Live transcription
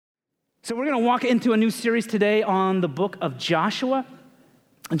So we're going to walk into a new series today on the book of Joshua.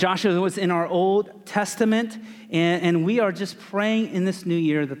 Joshua was in our Old Testament, and we are just praying in this new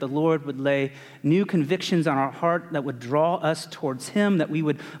year that the Lord would lay new convictions on our heart that would draw us towards Him, that we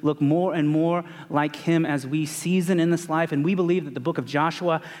would look more and more like Him as we season in this life. And we believe that the book of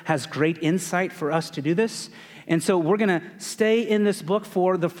Joshua has great insight for us to do this. And so we're going to stay in this book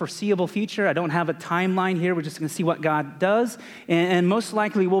for the foreseeable future. I don't have a timeline here. We're just going to see what God does. And most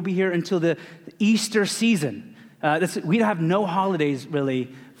likely we'll be here until the Easter season. We have no holidays really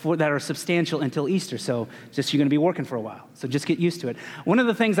that are substantial until Easter. So just you're going to be working for a while. So just get used to it. One of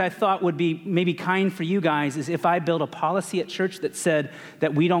the things I thought would be maybe kind for you guys is if I built a policy at church that said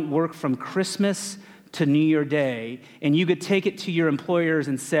that we don't work from Christmas to New Year Day, and you could take it to your employers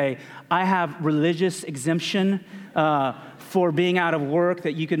and say, I have religious exemption for being out of work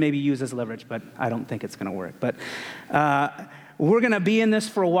that you could maybe use as leverage, but I don't think it's going to work. But we're going to be in this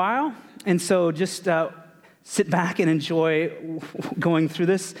for a while, and so just sit back and enjoy going through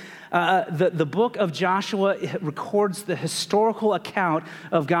this. The book of Joshua records the historical account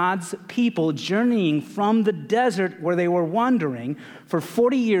of God's people journeying from the desert where they were wandering for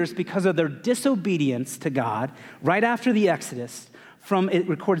 40 years because of their disobedience to God right after the Exodus. It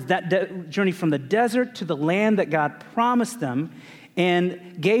records that journey from the desert to the land that God promised them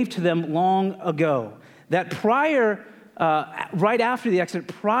and gave to them long ago. That right after the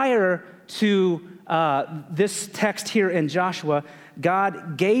Exodus, prior to this text here in Joshua,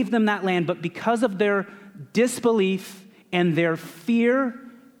 God gave them that land, but because of their disbelief and their fear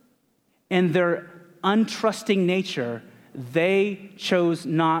and their untrusting nature, they chose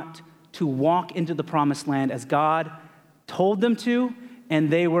not to walk into the promised land as God told them to, and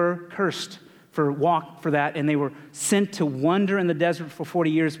they were cursed for that, and they were sent to wander in the desert for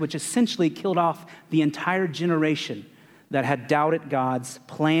 40 years, which essentially killed off the entire generation that had doubted God's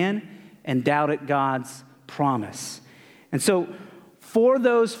plan and doubted God's promise. And so for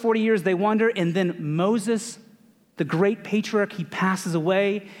those 40 years, they wander, and then Moses, the great patriarch, he passes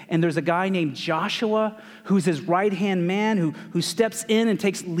away, and there's a guy named Joshua who's his right-hand man who steps in and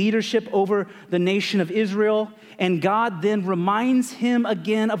takes leadership over the nation of Israel, and God then reminds him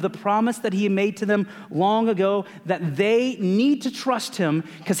again of the promise that he made to them long ago, that they need to trust him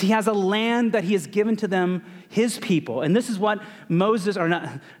because he has a land that he has given to them, his people. And this is what this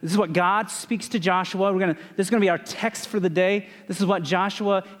is what God speaks to Joshua. This is going to be our text for the day. This is what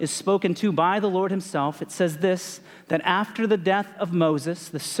Joshua is spoken to by the Lord himself. It says this, that after the death of Moses,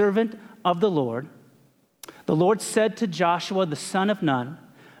 the servant of the Lord said to Joshua, the son of Nun,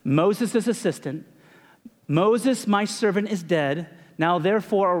 Moses' assistant, Moses, my servant, is dead. Now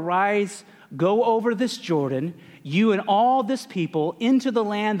therefore arise, go over this Jordan, you and all this people, into the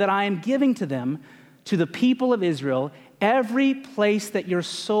land that I am giving to them, to the people of Israel. Every place that the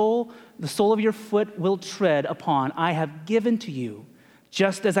sole of your foot will tread upon, I have given to you,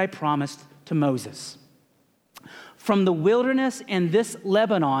 just as I promised to Moses. From the wilderness and this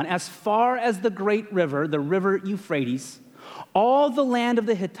Lebanon, as far as the great river, the river Euphrates, all the land of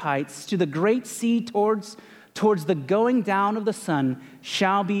the Hittites, to the great sea towards the going down of the sun,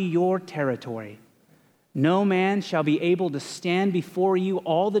 shall be your territory. No man shall be able to stand before you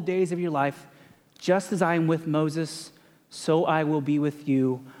all the days of your life. Just as I am with Moses, so I will be with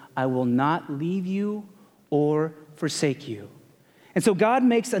you. I will not leave you or forsake you. And so God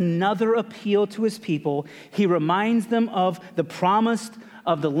makes another appeal to his people. He reminds them of the promise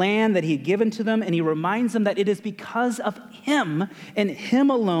of the land that he had given to them, and he reminds them that it is because of him and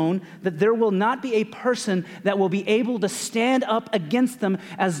him alone that there will not be a person that will be able to stand up against them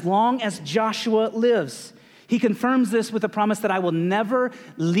as long as Joshua lives. He confirms this with the promise that I will never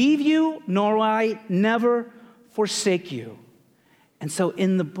leave you, nor will I never forsake you. And so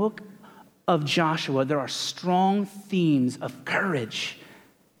in the book of Joshua, there are strong themes of courage.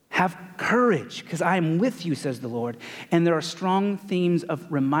 Have courage, because I am with you, says the Lord. And there are strong themes of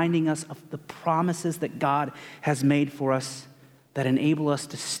reminding us of the promises that God has made for us that enable us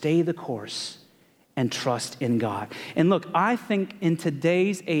to stay the course and trust in God. And look, I think in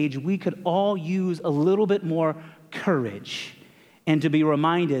today's age, we could all use a little bit more courage and to be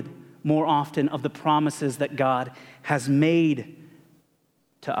reminded more often of the promises that God has made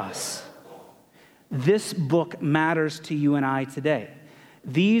to us. This book matters to you and I today.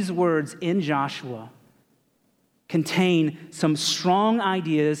 These words in Joshua contain some strong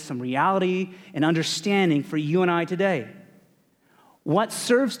ideas, some reality and understanding for you and I today. What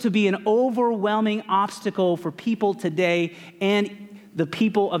serves to be an overwhelming obstacle for people today and the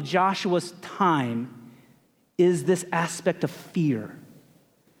people of Joshua's time is this aspect of fear.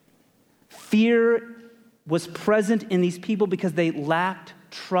 Fear was present in these people because they lacked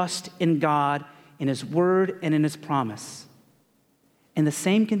trust in God, in His Word, and in His promise. And the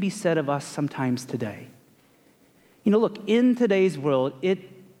same can be said of us sometimes today. Look, in today's world,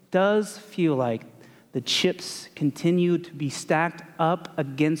 it does feel like the chips continue to be stacked up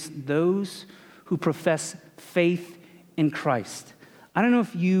against those who profess faith in Christ. I don't know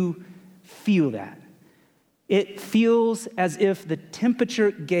if you feel that. It feels as if the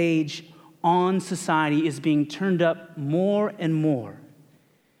temperature gauge on society is being turned up more and more.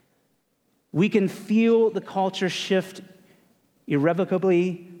 We can feel the culture shift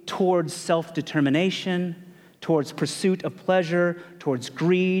irrevocably towards self-determination, towards pursuit of pleasure, towards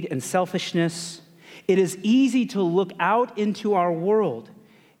greed and selfishness. It is easy to look out into our world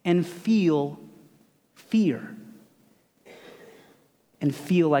and feel fear and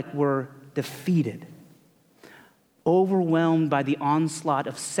feel like we're defeated, overwhelmed by the onslaught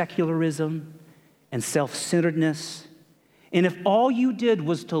of secularism and self-centeredness. And if all you did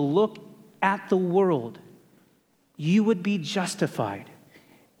was to look at the world, you would be justified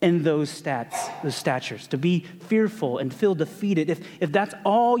in those statures, to be fearful and feel defeated. If that's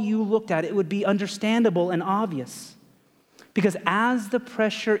all you looked at, it would be understandable and obvious. Because as the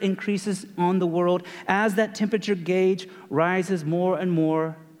pressure increases on the world, as that temperature gauge rises more and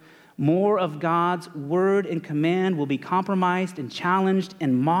more of God's word and command will be compromised and challenged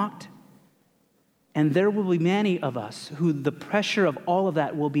and mocked. And there will be many of us who the pressure of all of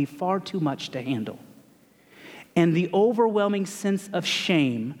that will be far too much to handle. And the overwhelming sense of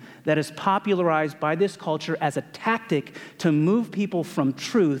shame that is popularized by this culture as a tactic to move people from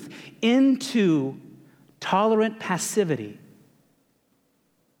truth into tolerant passivity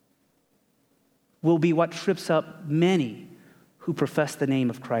will be what trips up many who profess the name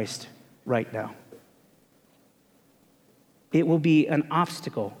of Christ right now. It will be an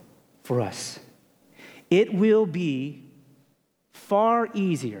obstacle for us. It will be far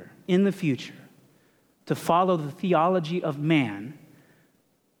easier in the future to follow the theology of man,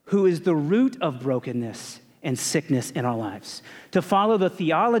 who is the root of brokenness and sickness in our lives, to follow the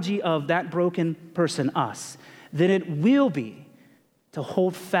theology of that broken person, us, than it will be to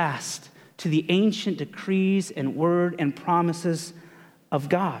hold fast to the ancient decrees and word and promises of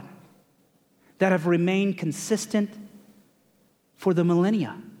God that have remained consistent for the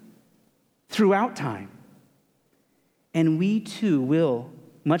millennia, throughout time. And we too will,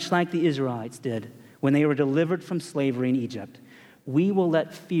 much like the Israelites did when they were delivered from slavery in Egypt, we will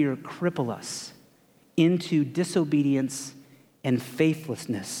let fear cripple us into disobedience and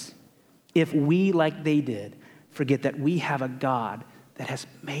faithlessness if we, like they did, forget that we have a God that has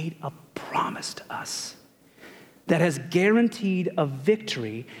made a promise to us, that has guaranteed a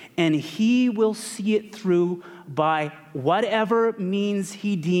victory, and He will see it through by whatever means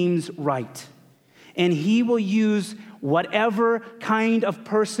He deems right. And He will use whatever kind of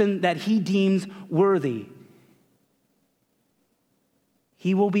person that He deems worthy.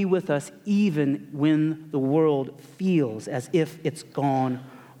 He will be with us even when the world feels as if it's gone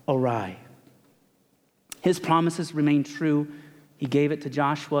awry. His promises remain true. He gave it to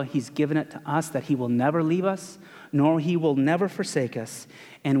Joshua. He's given it to us, that He will never leave us, nor He will never forsake us.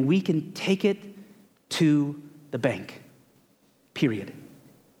 And we can take it to the bank, period.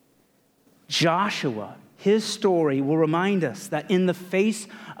 Joshua, his story will remind us that in the face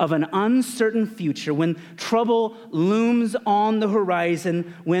of an uncertain future, when trouble looms on the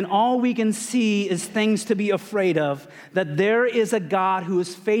horizon, when all we can see is things to be afraid of, that there is a God who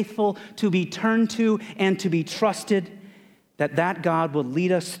is faithful to be turned to and to be trusted, that God will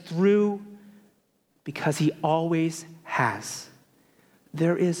lead us through because He always has.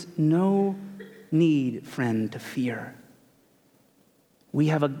 There is no need, friend, to fear. We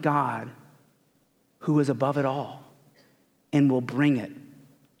have a God who is above it all and will bring it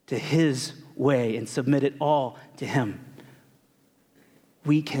to His way and submit it all to Him.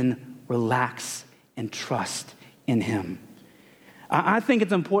 We can relax and trust in Him. I think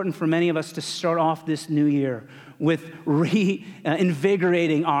it's important for many of us to start off this new year with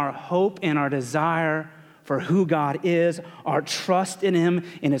reinvigorating our hope and our desire for who God is, our trust in Him,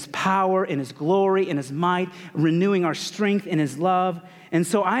 in His power, in His glory, in His might, renewing our strength in His love. And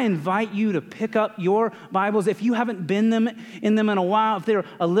so I invite you to pick up your Bibles. If you haven't been in them in a while, if they're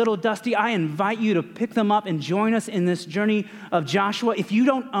a little dusty, I invite you to pick them up and join us in this journey of Joshua. If you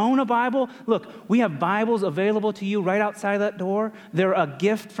don't own a Bible, look, we have Bibles available to you right outside that door. They're a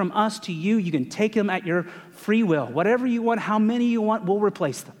gift from us to you. You can take them at your free will. Whatever you want, how many you want, we'll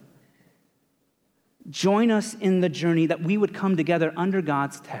replace them. Join us in the journey that we would come together under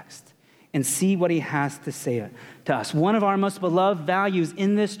God's text and see what he has to say to us. One of our most beloved values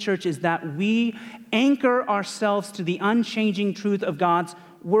in this church is that we anchor ourselves to the unchanging truth of God's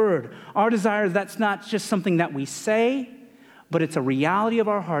word. Our desire, that's not just something that we say, but it's a reality of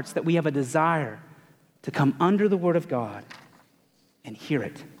our hearts that we have a desire to come under the word of God and hear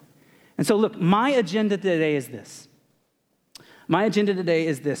it. And so look, my agenda today is this.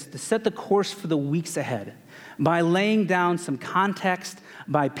 To set the course for the weeks ahead by laying down some context,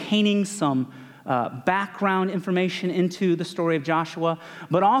 by painting some background information into the story of Joshua,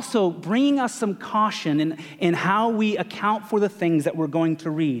 but also bringing us some caution in how we account for the things that we're going to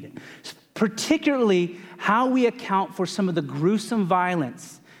read, particularly how we account for some of the gruesome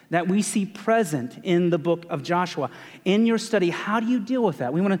violence that we see present in the book of Joshua. In your study, how do you deal with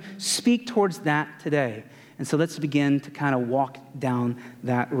that? We want to speak towards that today. And so let's begin to kind of walk down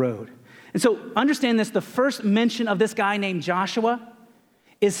that road. And so understand this, the first mention of this guy named Joshua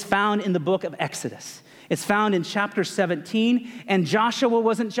is found in the book of Exodus. It's found in chapter 17, and Joshua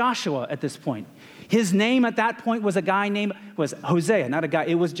wasn't Joshua at this point. His name at that point was Hosea, not a guy,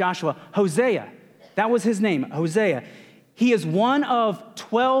 it was Joshua. Hosea, that was his name, Hosea. He is one of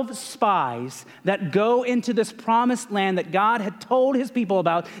 12 spies that go into this promised land that God had told his people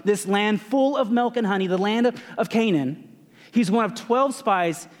about, this land full of milk and honey, the land of Canaan. He's one of 12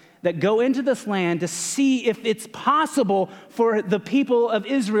 spies that go into this land to see if it's possible for the people of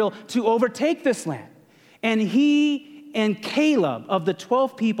Israel to overtake this land. And he and Caleb, of the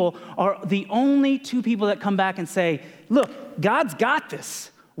 12 people, are the only two people that come back and say, look, God's got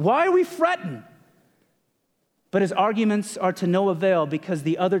this. Why are we fretting? But his arguments are to no avail because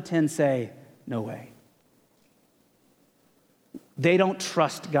the other 10 say, no way. They don't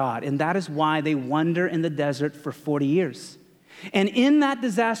trust God, and that is why they wander in the desert for 40 years. And in that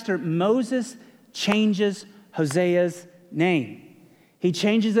disaster, Moses changes Hosea's name. He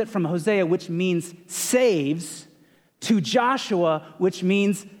changes it from Hosea, which means saves, to Joshua, which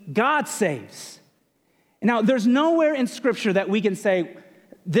means God saves. Now, there's nowhere in Scripture that we can say,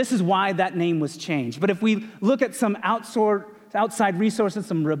 this is why that name was changed. But if we look at some outside resources,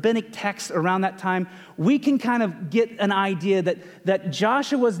 some rabbinic texts around that time, we can kind of get an idea that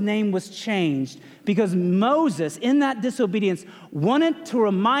Joshua's name was changed because Moses, in that disobedience, wanted to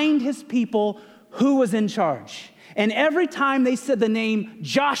remind his people who was in charge. And every time they said the name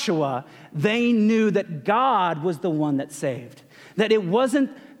Joshua, they knew that God was the one that saved. That it wasn't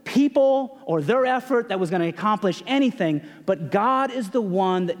people or their effort that was going to accomplish anything, but God is the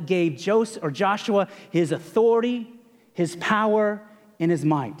one that gave Joshua his authority, his power, and his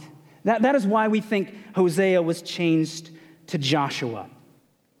might. That is why we think Hosea was changed to Joshua.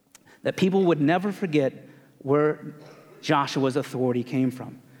 That people would never forget where Joshua's authority came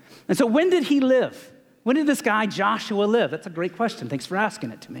from. And so when did he live? When did this guy Joshua live? That's a great question. Thanks for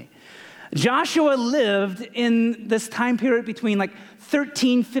asking it to me. Joshua lived in this time period between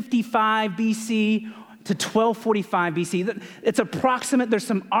 1355 BC to 1245 BC. It's approximate. There's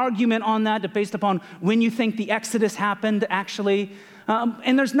some argument on that based upon when you think the Exodus happened, actually.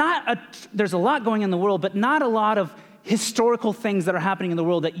 And there's a lot going on in the world, but not a lot of historical things that are happening in the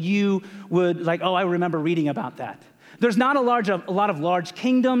world that you would I remember reading about that. There's not a lot of large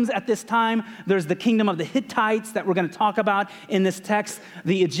kingdoms at this time. There's the kingdom of the Hittites that we're going to talk about in this text.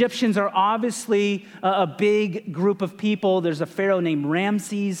 The Egyptians are obviously a big group of people. There's a pharaoh named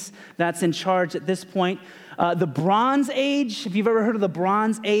Ramses that's in charge at this point. The Bronze Age, if you've ever heard of the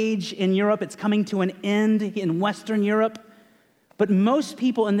Bronze Age in Europe, it's coming to an end in Western Europe. But most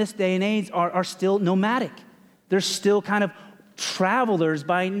people in this day and age are still nomadic. They're still kind of travelers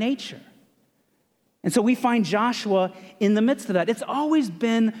by nature. And so we find Joshua in the midst of that. It's always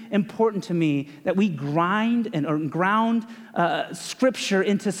been important to me that we ground Scripture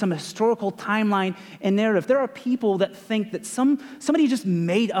into some historical timeline and narrative. There are people that think that somebody just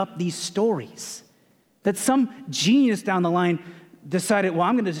made up these stories, that some genius down the line decided, well,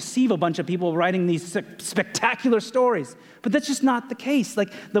 I'm going to deceive a bunch of people writing these spectacular stories. But that's just not the case.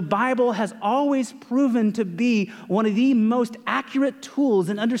 The Bible has always proven to be one of the most accurate tools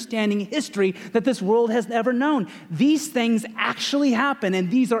in understanding history that this world has ever known. These things actually happen, and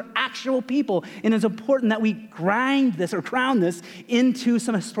these are actual people. And it's important that we ground this into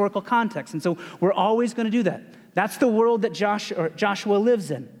some historical context. And so we're always going to do that. That's the world that Joshua lives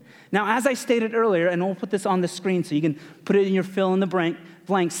in. Now, as I stated earlier, and we'll put this on the screen so you can put it in your fill in the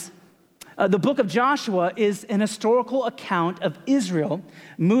blanks, the book of Joshua is an historical account of Israel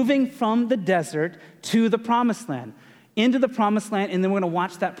moving from the desert to the promised land, into the promised land, and then we're going to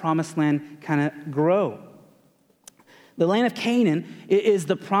watch that promised land kind of grow. The land of Canaan is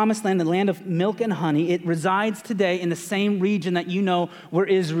the promised land, the land of milk and honey. It resides today in the same region that you know where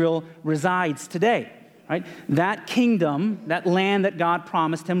Israel resides today, right? That kingdom, that land that God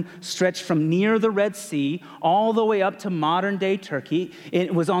promised him, stretched from near the Red Sea all the way up to modern-day Turkey.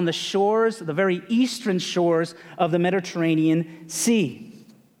 It was on the shores, the very eastern shores of the Mediterranean Sea.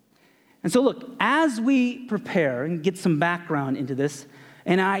 And so look, as we prepare and get some background into this,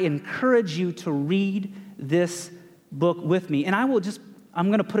 and I encourage you to read this book with me. And I'm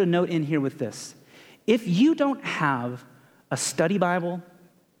going to put a note in here with this. If you don't have a study Bible,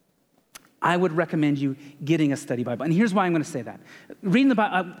 I would recommend you getting a study Bible. And here's why I'm going to say that. Reading the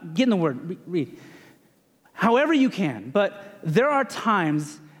Bible, get in the Word, read. However you can, but there are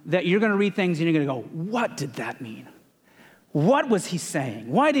times that you're going to read things and you're going to go, what did that mean? What was he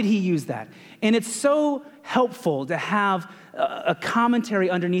saying? Why did he use that? And it's so helpful to have a commentary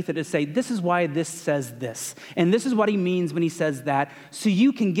underneath it to say, this is why this says this, and this is what he means when he says that, so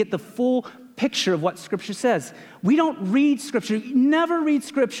you can get the full picture of what Scripture says. We don't read Scripture, never read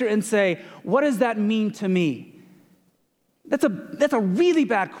Scripture and say, what does that mean to me? That's a really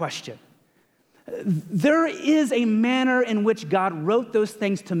bad question. There is a manner in which God wrote those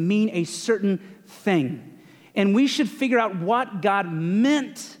things to mean a certain thing, and we should figure out what God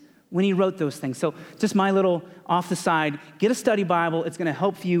meant when he wrote those things. So just my little off the side, get a study Bible. It's going to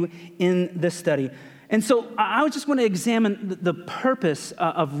help you in this study. And so I just want to examine the purpose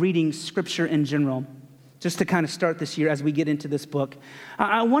of reading Scripture in general, just to kind of start this year as we get into this book.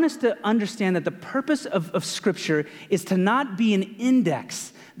 I want us to understand that the purpose of Scripture is to not be an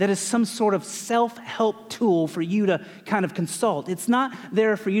index that is some sort of self-help tool for you to kind of consult. It's not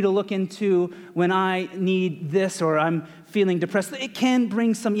there for you to look into when I need this or I'm feeling depressed. It can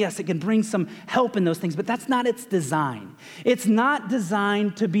bring some help in those things, but that's not its design. It's not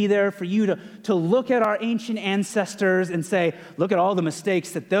designed to be there for you to look at our ancient ancestors and say, look at all the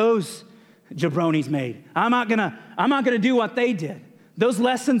mistakes that those jabronis made. I'm not gonna do what they did. Those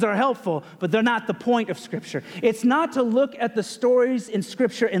lessons are helpful, but they're not the point of Scripture. It's not to look at the stories in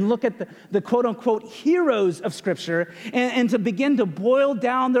Scripture and look at the quote-unquote heroes of Scripture and to begin to boil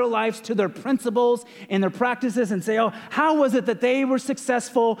down their lives to their principles and their practices and say, oh, how was it that they were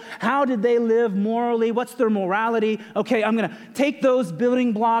successful? How did they live morally? What's their morality? Okay, I'm going to take those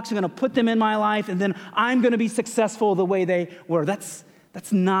building blocks, I'm going to put them in my life, and then I'm going to be successful the way they were. That's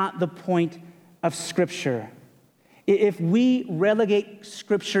not the point of Scripture. If we relegate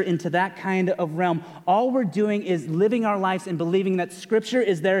Scripture into that kind of realm, all we're doing is living our lives and believing that Scripture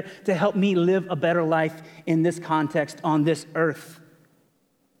is there to help me live a better life in this context on this earth.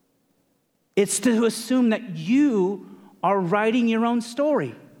 It's to assume that you are writing your own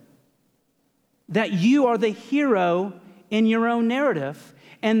story, that you are the hero in your own narrative,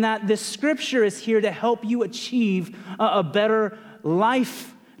 and that this Scripture is here to help you achieve a better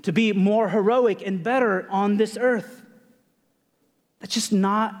life, to be more heroic and better on this earth. That's just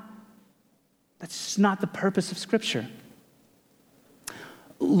not the purpose of Scripture.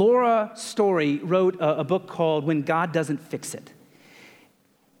 Laura Story wrote a book called When God Doesn't Fix It.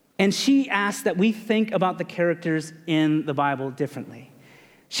 And she asked that we think about the characters in the Bible differently.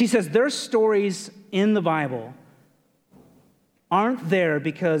 She says their stories in the Bible aren't there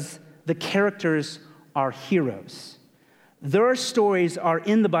because the characters are heroes. Their stories are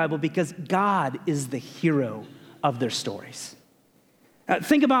in the Bible because God is the hero of their stories.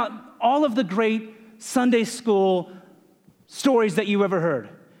 Think about all of the great Sunday school stories that you ever heard.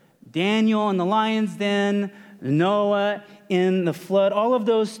 Daniel in the lion's den, Noah in the flood, all of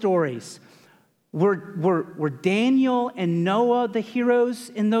those stories. Were Daniel and Noah the heroes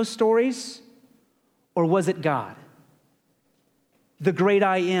in those stories? Or was it God? The great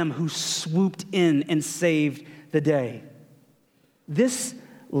I Am who swooped in and saved the day. This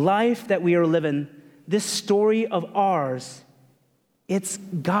life that we are living, this story of ours, it's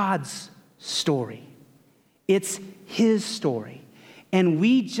God's story. It's His story. And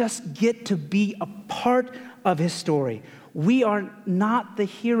we just get to be a part of His story. We are not the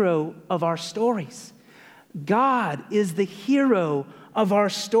hero of our stories. God is the hero of our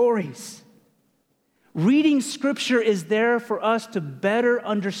stories. Reading Scripture is there for us to better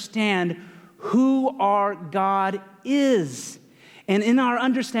understand who our God is. And in our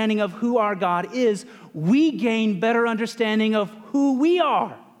understanding of who our God is, we gain better understanding of who we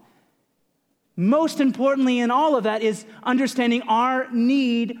are. Most importantly in all of that is understanding our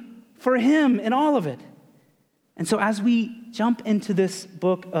need for Him in all of it. And so as we jump into this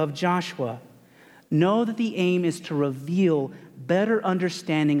book of Joshua, know that the aim is to reveal better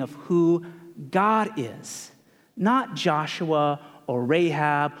understanding of who God is, not Joshua or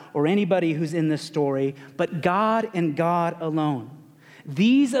Rahab or anybody who's in this story, but God and God alone.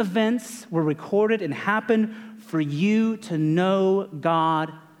 These events were recorded and happened for you to know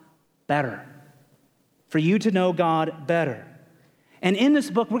God better. For you to know God better. And in this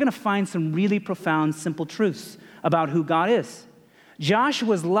book, we're going to find some really profound, simple truths about who God is.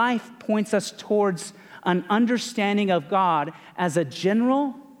 Joshua's life points us towards an understanding of God as a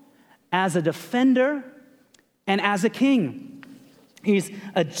general, as a defender, and as a king. He's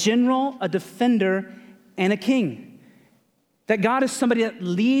a general, a defender, and a king. That God is somebody that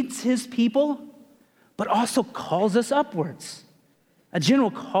leads his people, but also calls us upwards. A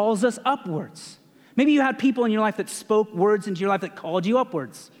general calls us upwards. Maybe you had people in your life that spoke words into your life that called you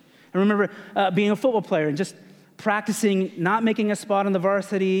upwards. I remember being a football player and just practicing not making a spot on the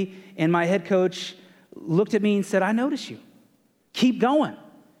varsity, and my head coach looked at me and said, "I notice you. Keep going.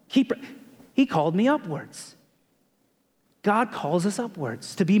 He called me upwards. God calls us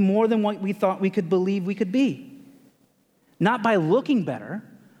upwards to be more than what we thought we could believe we could be. Not by looking better,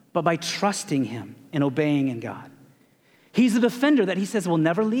 but by trusting him and obeying in God. He's a defender that he says will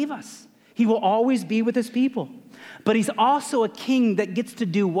never leave us. He will always be with his people. But he's also a king that gets to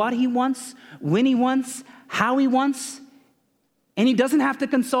do what he wants, when he wants, how he wants, and he doesn't have to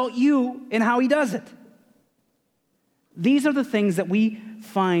consult you in how he does it. These are the things that we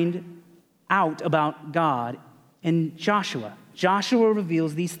find out about God in Joshua. Joshua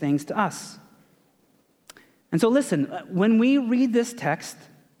reveals these things to us. And so listen, when we read this text,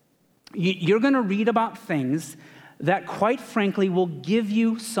 you're going to read about things that, quite frankly, will give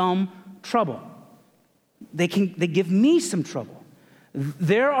you some trouble. They give me some trouble.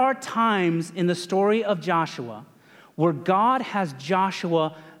 There are times in the story of Joshua where God has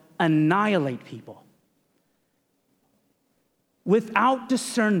Joshua annihilate people without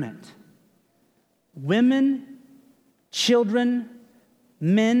discernment. Women, children,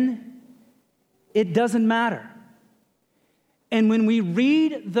 men, it doesn't matter. And when we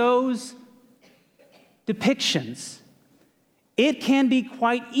read those depictions, it can be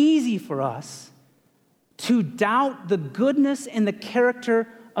quite easy for us to doubt the goodness and the character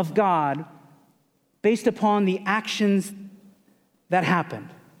of God based upon the actions that happened.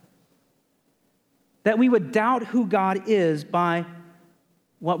 That we would doubt who God is by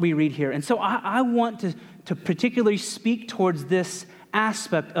what we read here. And so I want to particularly speak towards this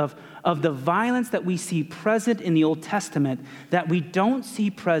aspect of the violence that we see present in the Old Testament that we don't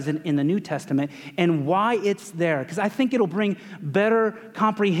see present in the New Testament, and why it's there. Because I think it'll bring better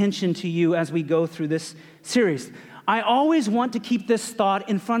comprehension to you as we go through this series. I always want to keep this thought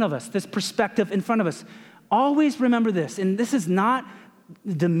in front of us, this perspective in front of us. Always remember this, and this is not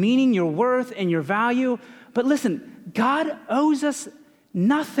demeaning your worth and your value, but listen, God owes us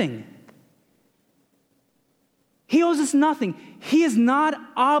nothing. He owes us nothing. He is not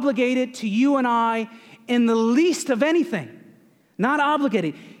obligated to you and I in the least of anything. Not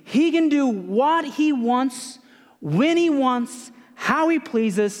obligated. He can do what he wants, when he wants, how he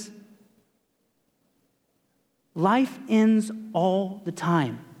pleases. Life ends all the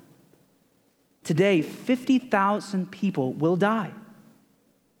time. Today, 50,000 people will die.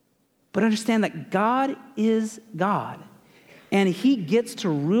 But understand that God is God, and he gets to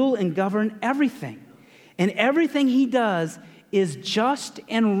rule and govern everything. And everything he does is just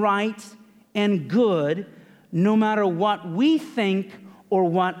and right and good, no matter what we think or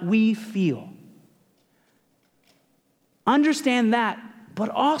what we feel. Understand that, but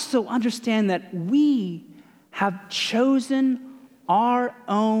also understand that we have chosen our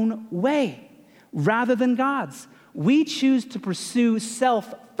own way rather than God's. We choose to pursue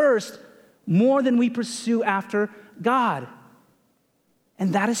self first more than we pursue after God.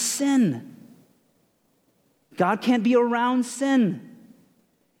 And that is sin. God can't be around sin.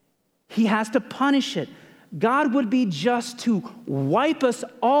 He has to punish it. God would be just to wipe us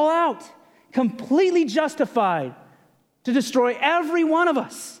all out, completely justified to destroy every one of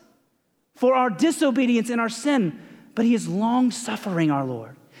us for our disobedience and our sin. But he is long-suffering, our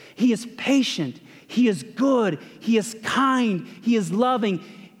Lord. He is patient. He is good. He is kind. He is loving.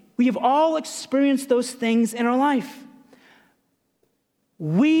 We have all experienced those things in our life.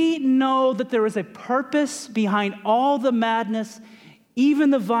 We know that there is a purpose behind all the madness,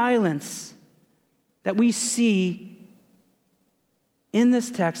 even the violence that we see in this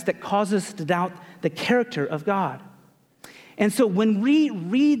text that causes us to doubt the character of God. And so when we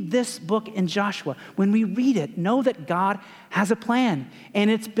read this book in Joshua, when we read it, know that God has a plan. And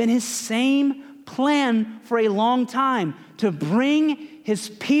it's been his same plan for a long time to bring his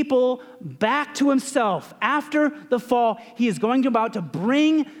people back to himself. After the fall, he is about to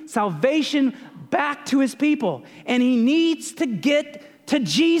bring salvation back to his people, and he needs to get to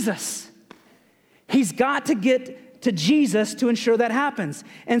Jesus. He's got to get to Jesus to ensure that happens.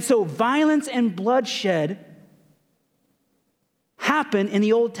 And so violence and bloodshed happen in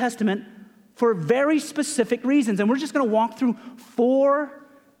the Old Testament for very specific reasons. And we're just going to walk through 4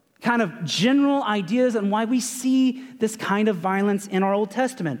 kind of general ideas on why we see this kind of violence in our Old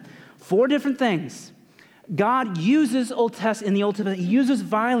Testament. 4 different things. God uses in the Old Testament, he uses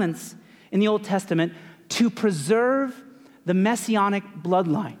violence in the Old Testament to preserve the messianic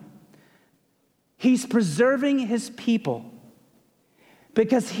bloodline. He's preserving his people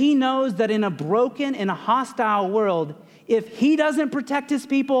because he knows that in a broken, in a hostile world, if he doesn't protect his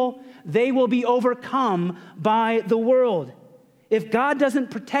people, they will be overcome by the world. If God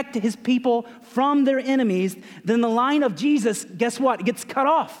doesn't protect his people from their enemies, then the line of Jesus, guess what? It gets cut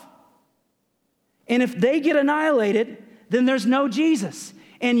off. And if they get annihilated, then there's no Jesus.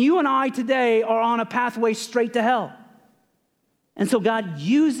 And you and I today are on a pathway straight to hell. And so God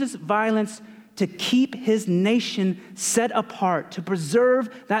uses violence to keep his nation set apart, to preserve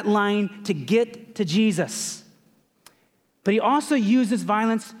that line to get to Jesus. But he also uses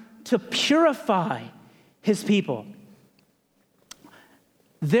violence to purify his people.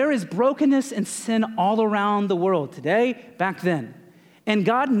 There is brokenness and sin all around the world today, back then. And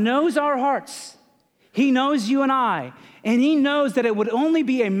God knows our hearts. He knows you and I. And he knows that it would only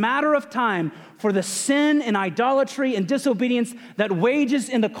be a matter of time for the sin and idolatry and disobedience that wages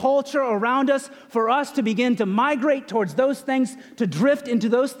in the culture around us, for us to begin to migrate towards those things, to drift into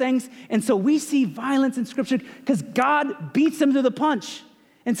those things. And so we see violence in Scripture because God beats them to the punch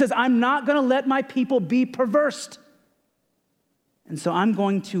and says, I'm not going to let my people be perverse. And so I'm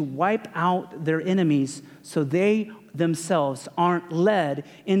going to wipe out their enemies so they themselves aren't led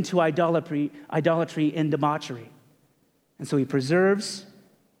into idolatry and debauchery. And so he preserves,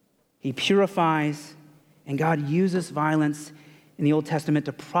 he purifies, and God uses violence in the Old Testament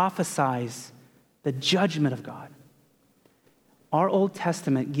to prophesize the judgment of God. Our Old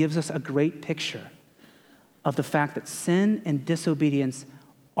Testament gives us a great picture of the fact that sin and disobedience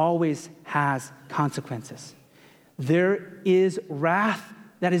always has consequences. There is wrath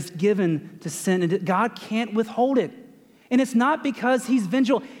that is given to sin, and God can't withhold it. And it's not because he's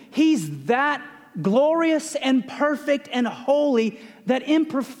vengeful. He's that glorious and perfect and holy that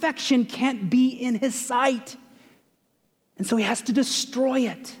imperfection can't be in his sight. And so he has to destroy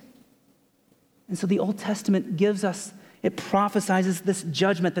it. And so the Old Testament gives us, it prophesizes this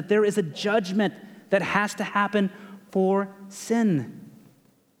judgment, that there is a judgment that has to happen for sin.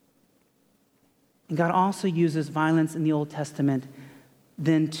 And God also uses violence in the Old Testament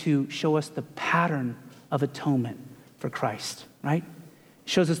then to show us the pattern of atonement for Christ, right? It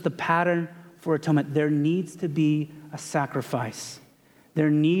shows us the pattern for atonement. There needs to be a sacrifice. There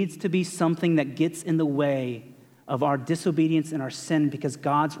needs to be something that gets in the way of our disobedience and our sin, because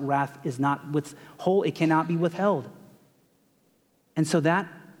God's wrath is not withhold, it cannot be withheld. And so that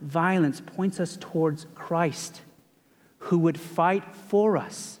violence points us towards Christ, who would fight for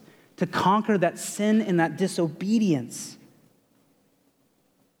us to conquer that sin and that disobedience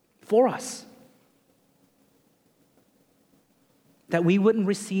for us, that we wouldn't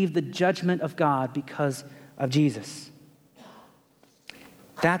receive the judgment of God because of Jesus.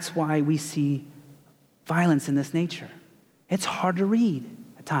 That's why we see violence in this nature. It's hard to read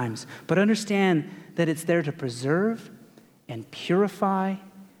at times, but understand that it's there to preserve and purify,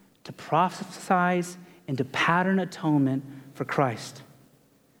 to prophesize, and to pattern atonement for Christ.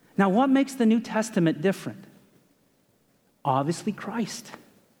 Now, what makes the New Testament different? Obviously, Christ.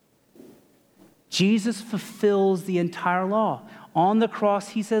 Jesus fulfills the entire law. On the cross,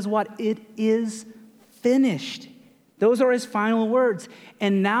 he says what? It is finished. Those are his final words.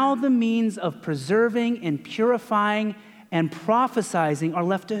 And now the means of preserving and purifying and prophesizing are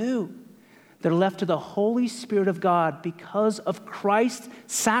left to who? They're left to the Holy Spirit of God. Because of Christ's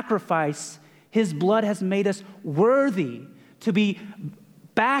sacrifice, his blood has made us worthy to be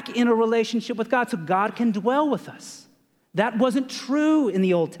back in a relationship with God so God can dwell with us. That wasn't true in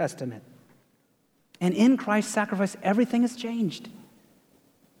the Old Testament. And in Christ's sacrifice, everything has changed.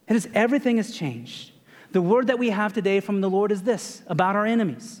 Everything has changed. The word that we have today from the Lord is this about our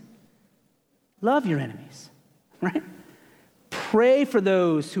enemies. Love your enemies, right? Pray for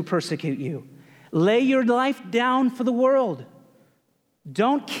those who persecute you. Lay your life down for the world.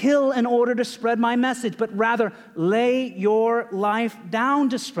 Don't kill in order to spread my message, but rather lay your life down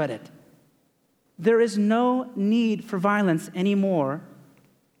to spread it. There is no need for violence anymore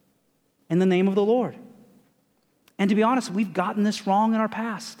in the name of the Lord. And to be honest, we've gotten this wrong in our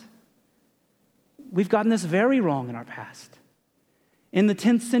past. We've gotten this very wrong in our past. In the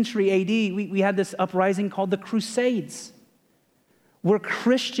 10th century AD, we had this uprising called the Crusades, where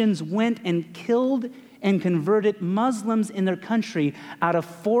Christians went and killed and converted Muslims in their country out of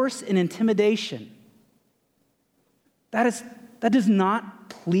force and intimidation. That does not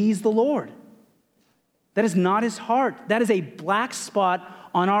please the Lord. That is not his heart. That is a black spot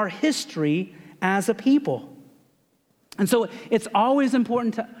on our history as a people. And so it's always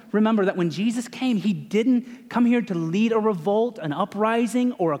important to remember that when Jesus came, he didn't come here to lead a revolt, an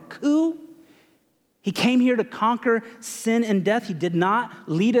uprising, or a coup. He came here to conquer sin and death. He did not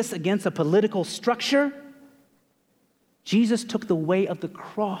lead us against a political structure. Jesus took the way of the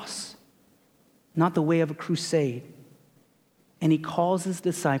cross, not the way of a crusade. And he calls his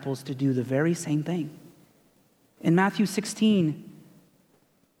disciples to do the very same thing. In Matthew 16,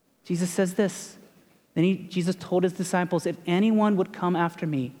 Jesus says this. Then Jesus told his disciples, if anyone would come after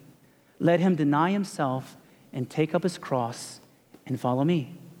me, let him deny himself and take up his cross and follow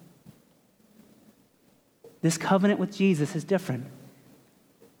me. This covenant with Jesus is different.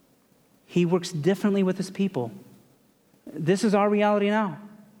 He works differently with his people. This is our reality now.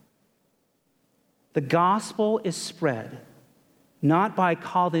 The gospel is spread not by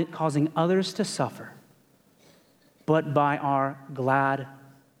causing others to suffer, but by our glad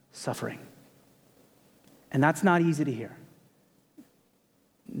suffering. And that's not easy to hear.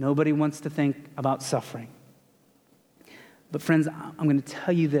 Nobody wants to think about suffering. But friends, I'm going to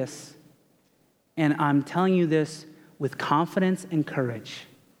tell you this, and I'm telling you this with confidence and courage.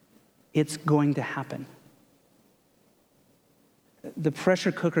 It's going to happen. The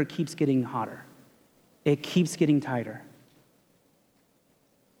pressure cooker keeps getting hotter. It keeps getting tighter.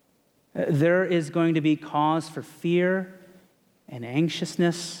 There is going to be cause for fear and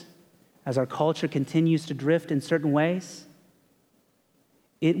anxiousness as our culture continues to drift in certain ways.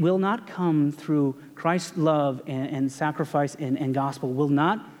 It will not come through Christ's love and sacrifice and gospel, will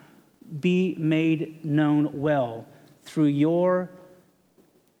not be made known well through your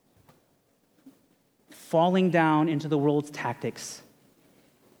falling down into the world's tactics,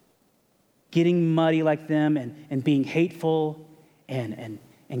 getting muddy like them and being hateful and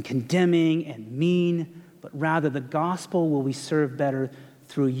condemning and mean, but rather the gospel will be served better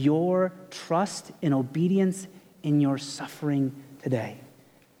through your trust and obedience in your suffering today.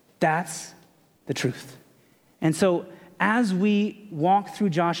 That's the truth. And so as we walk through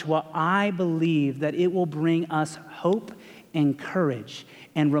Joshua, I believe that it will bring us hope and courage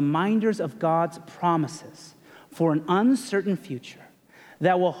and reminders of God's promises for an uncertain future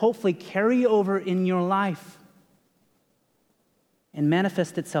that will hopefully carry over in your life and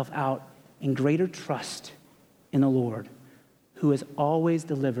manifest itself out in greater trust in the Lord, who has always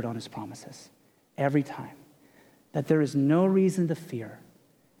delivered on his promises every time. That there is no reason to fear,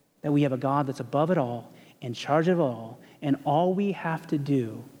 that we have a God that's above it all, in charge of it all, and all we have to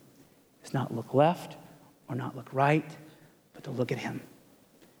do is not look left or not look right, but to look at him.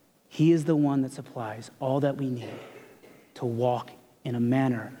 He is the one that supplies all that we need to walk in a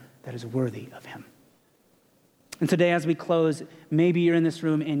manner that is worthy of him. And today, as we close, maybe you're in this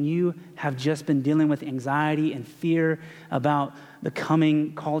room and you have just been dealing with anxiety and fear about the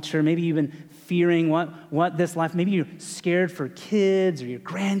coming culture. Maybe you've been fearing what this life, maybe you're scared for kids or your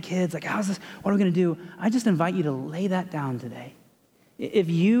grandkids. Like, how's this? What are we going to do? I just invite you to lay that down today. If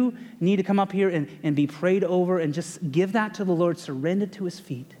you need to come up here and be prayed over and just give that to the Lord, surrender to his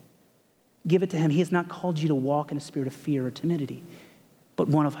feet, give it to him. He has not called you to walk in a spirit of fear or timidity, but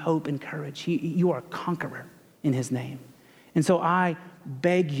one of hope and courage. You are a conqueror in his name. And so I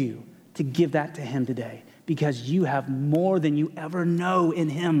beg you to give that to him today, because you have more than you ever know in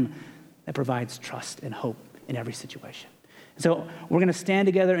him that provides trust and hope in every situation. So we're going to stand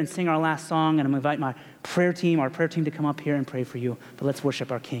together and sing our last song, and I'm going to invite our prayer team to come up here and pray for you. But let's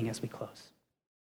worship our King as we close.